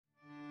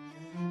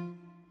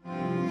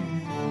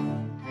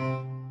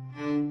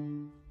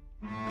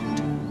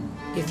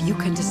if you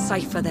can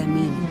decipher their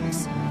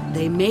meanings,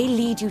 they may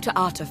lead you to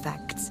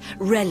artifacts,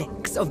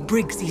 relics of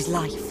Briggsy's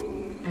life.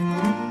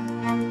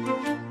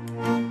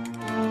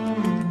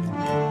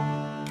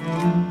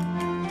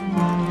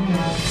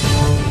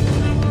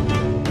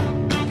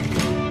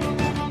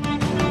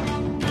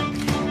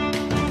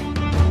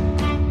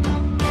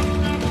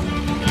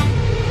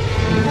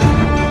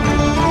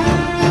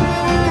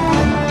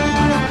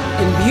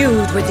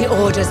 Imbued with the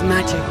Order's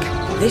magic,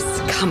 this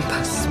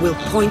compass will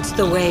point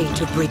the way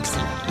to Briggsy.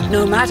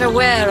 No matter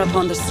where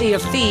upon the Sea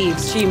of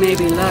Thieves she may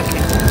be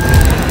lurking.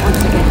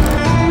 Once again.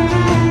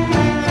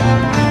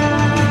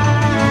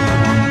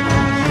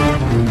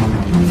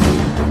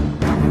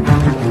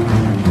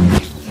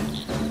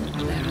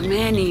 There are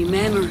many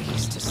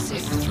memories to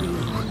sift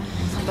through,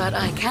 but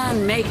I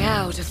can make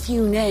out a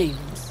few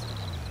names.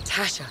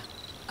 Tasha,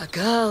 a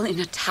girl in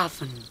a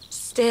tavern,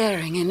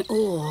 staring in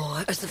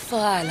awe as the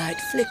firelight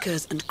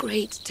flickers and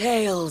great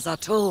tales are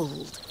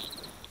told.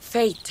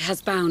 Fate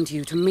has bound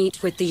you to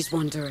meet with these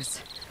wanderers,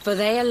 for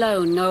they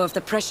alone know of the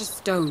precious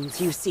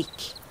stones you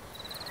seek.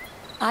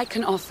 I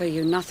can offer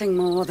you nothing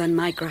more than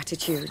my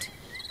gratitude,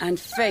 and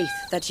faith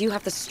that you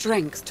have the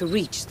strength to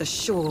reach the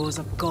shores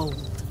of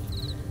gold.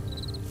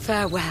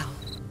 Farewell.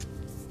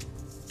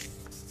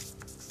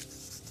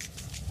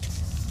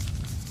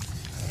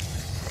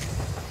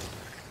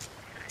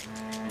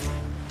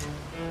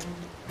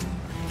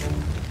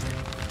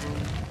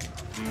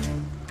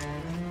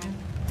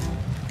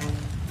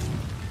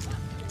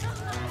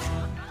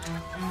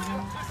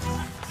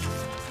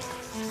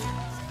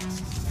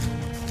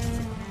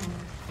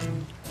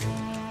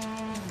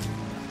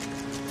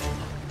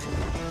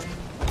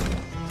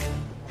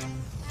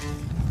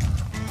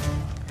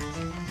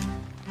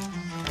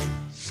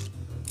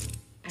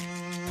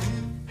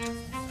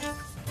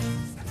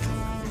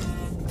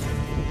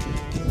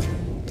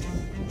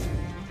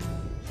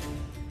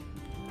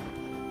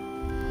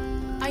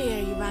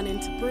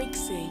 Into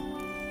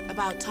Briggsy.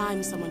 About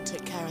time someone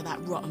took care of that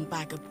rotten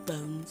bag of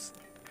bones.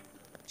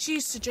 She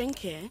used to drink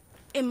here,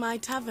 in my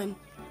tavern,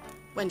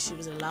 when she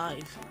was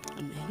alive,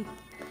 I mean.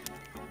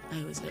 I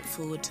always looked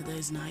forward to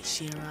those nights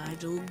she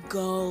arrived, all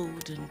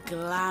gold and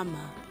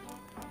glamour.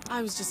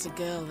 I was just a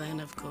girl then,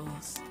 of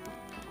course.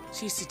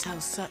 She used to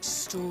tell such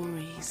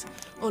stories,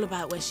 all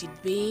about where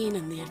she'd been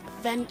and the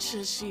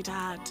adventures she'd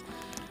had.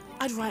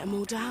 I'd write them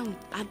all down,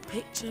 add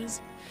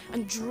pictures,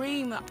 and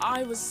dream that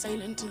I was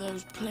sailing to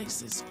those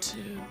places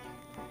too.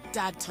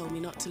 Dad told me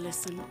not to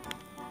listen.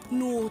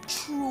 "No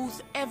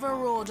truth ever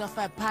rolled off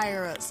a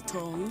pirate's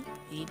tongue,"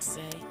 he'd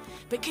say.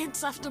 But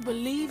kids have to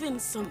believe in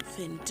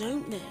something,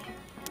 don't they?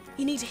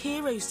 You need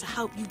heroes to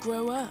help you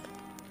grow up.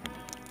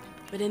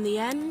 But in the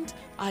end,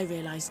 I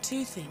realised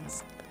two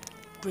things.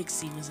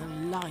 Briggsy was a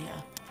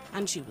liar,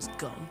 and she was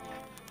gone.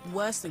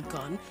 Worse than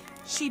gone,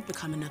 she'd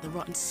become another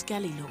rotten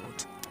skelly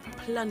lord,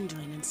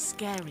 plundering and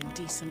scaring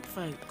decent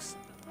folks.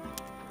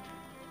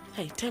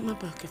 Hey, take my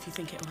book if you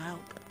think it'll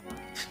help.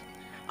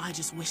 I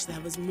just wish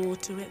there was more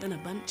to it than a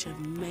bunch of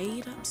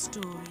made-up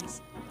stories.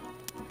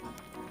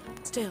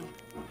 Still,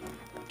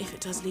 if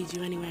it does lead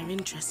you anywhere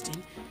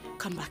interesting,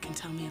 come back and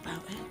tell me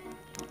about it.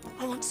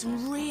 I want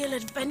some real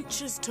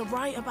adventures to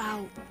write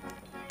about.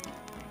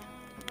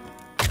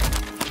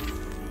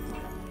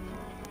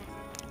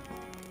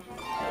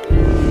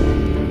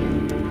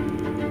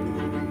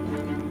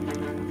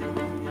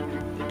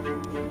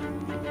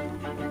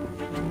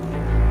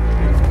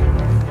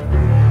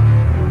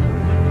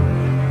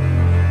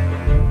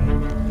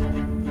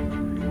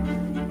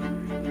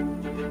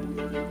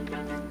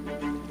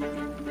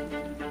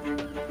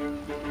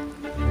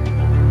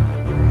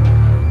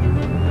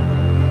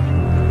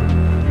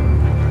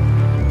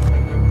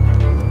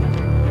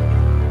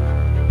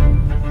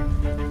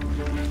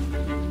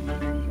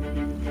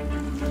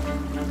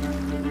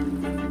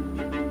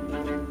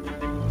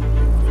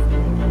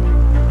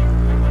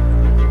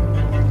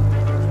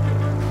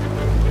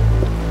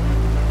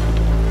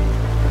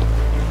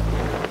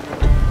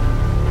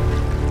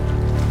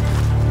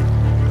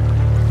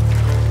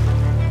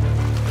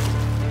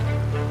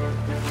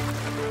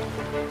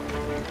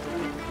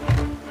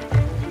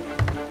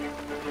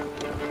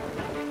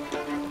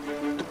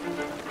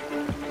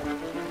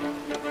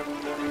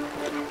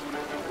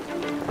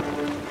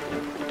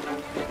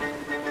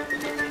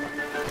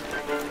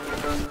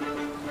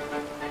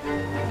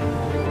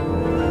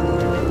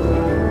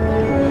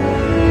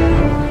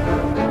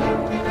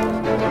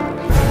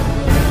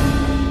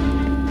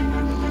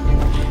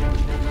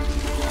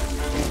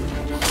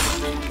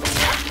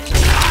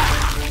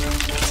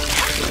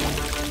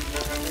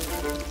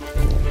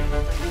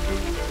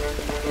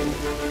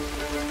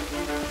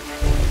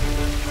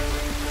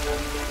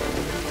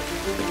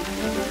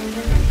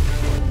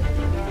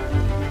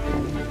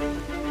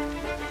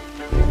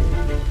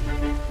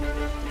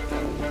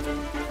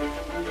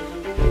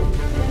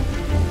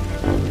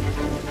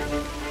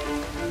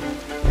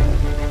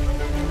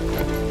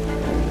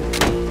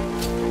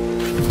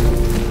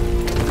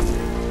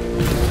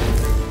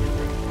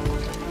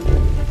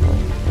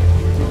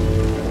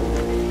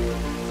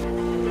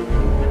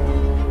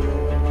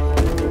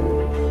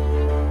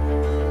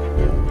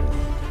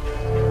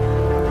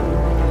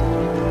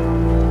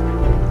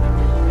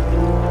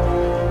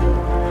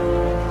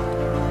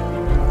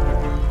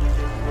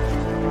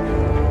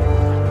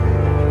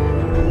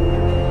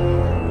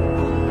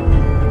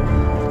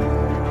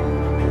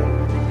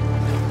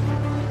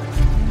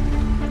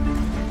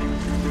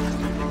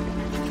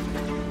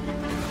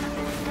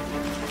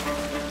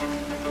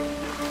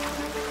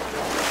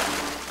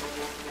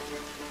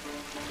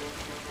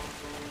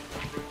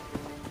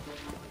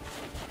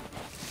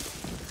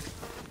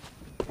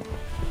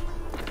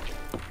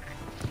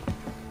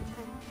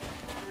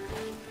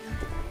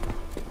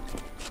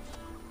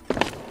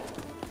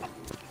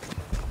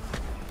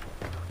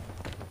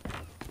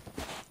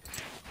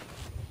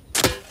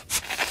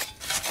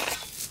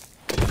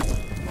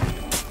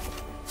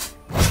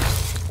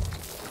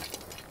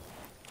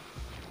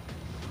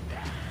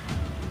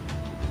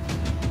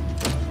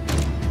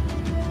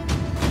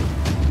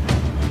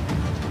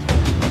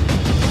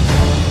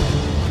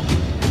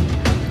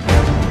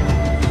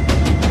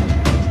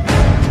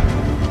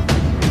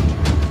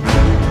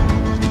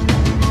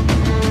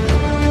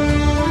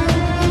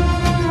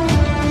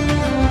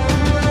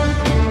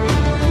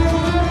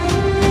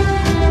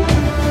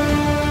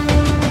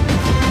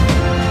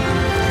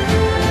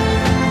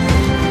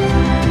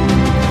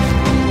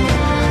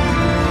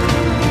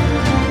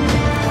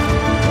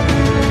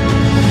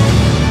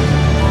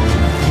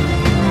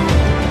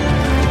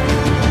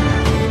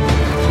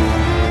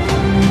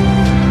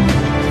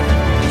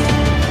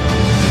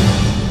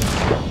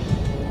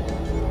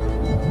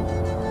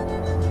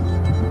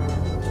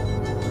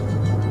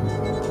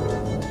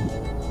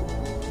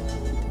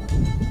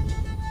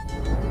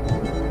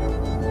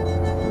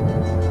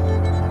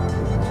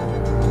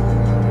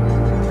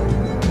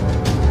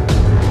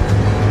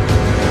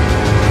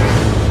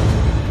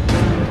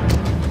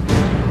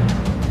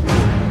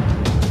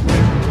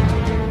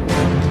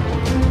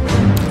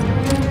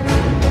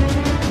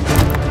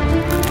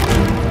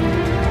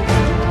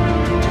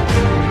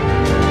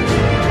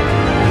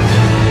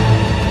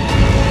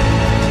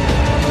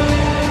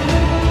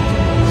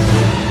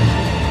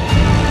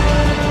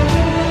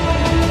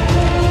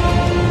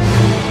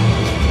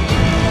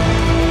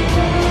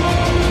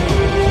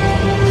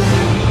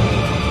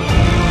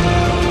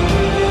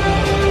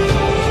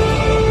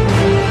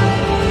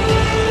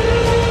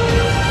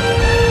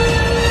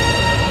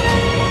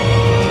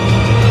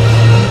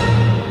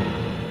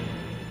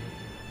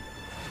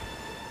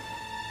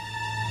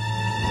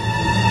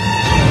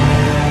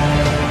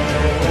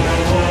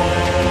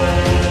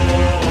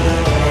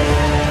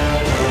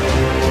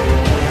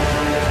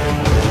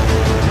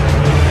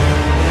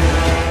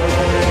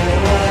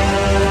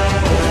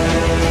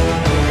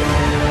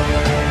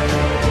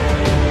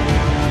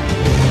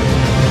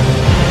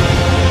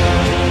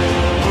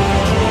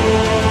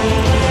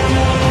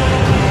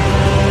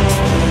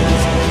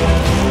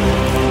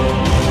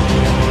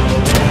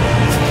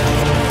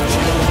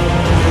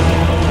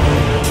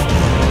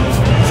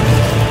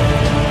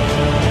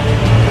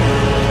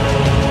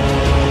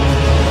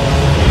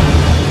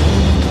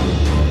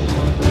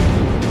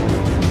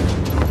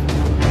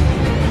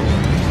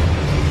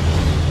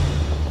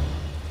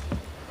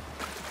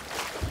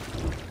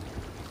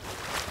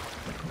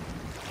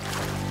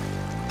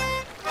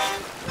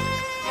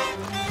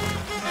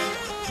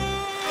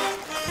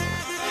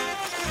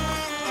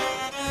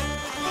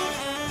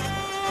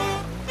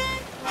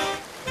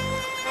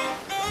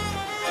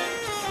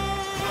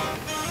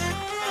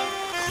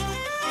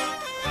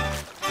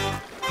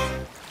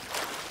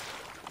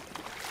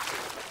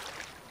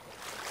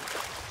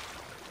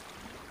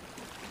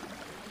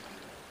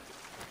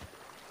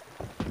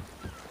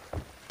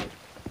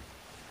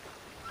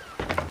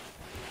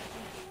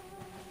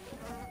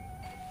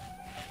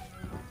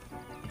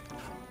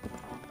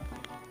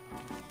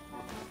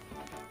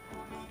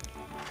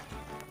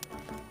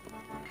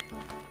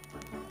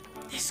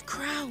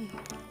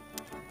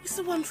 It's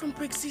the one from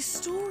Briggsy's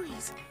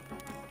stories.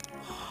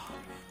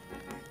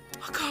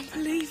 I can't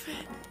believe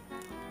it.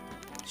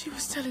 She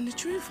was telling the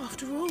truth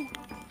after all.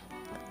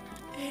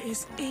 It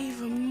is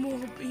even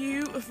more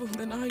beautiful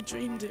than I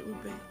dreamed it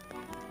would be.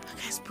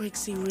 I guess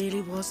Briggsy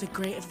really was a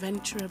great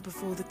adventurer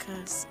before the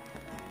curse.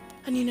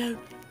 And you know,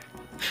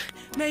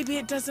 maybe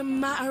it doesn't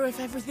matter if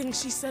everything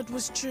she said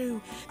was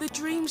true. The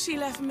dreams she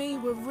left me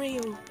were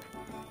real.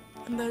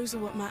 And those are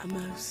what matter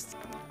most.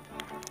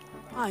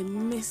 I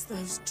miss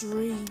those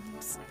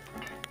dreams.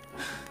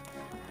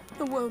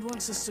 The world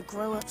wants us to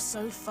grow up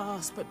so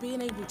fast, but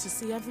being able to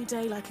see every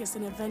day like it's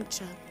an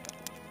adventure,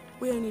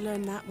 we only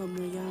learn that when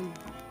we're young.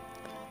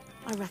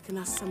 I reckon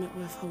that's something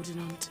worth holding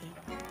on to.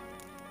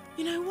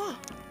 You know what?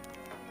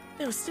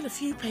 There are still a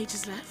few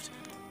pages left.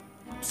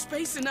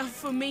 Space enough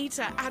for me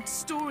to add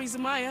stories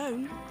of my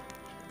own.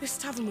 This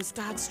tavern was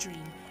Dad's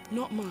dream,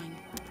 not mine.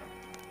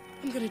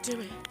 I'm gonna do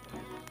it.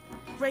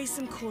 Raise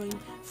some coin,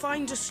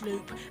 find a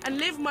sloop, and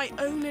live my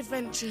own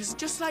adventures,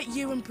 just like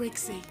you and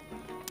Briggsy.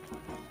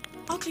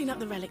 I'll clean up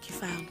the relic you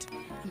found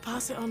and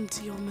pass it on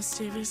to your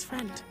mysterious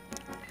friend.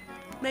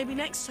 Maybe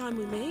next time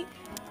we meet,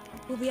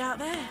 we'll be out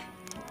there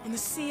on the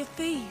Sea of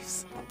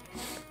Thieves.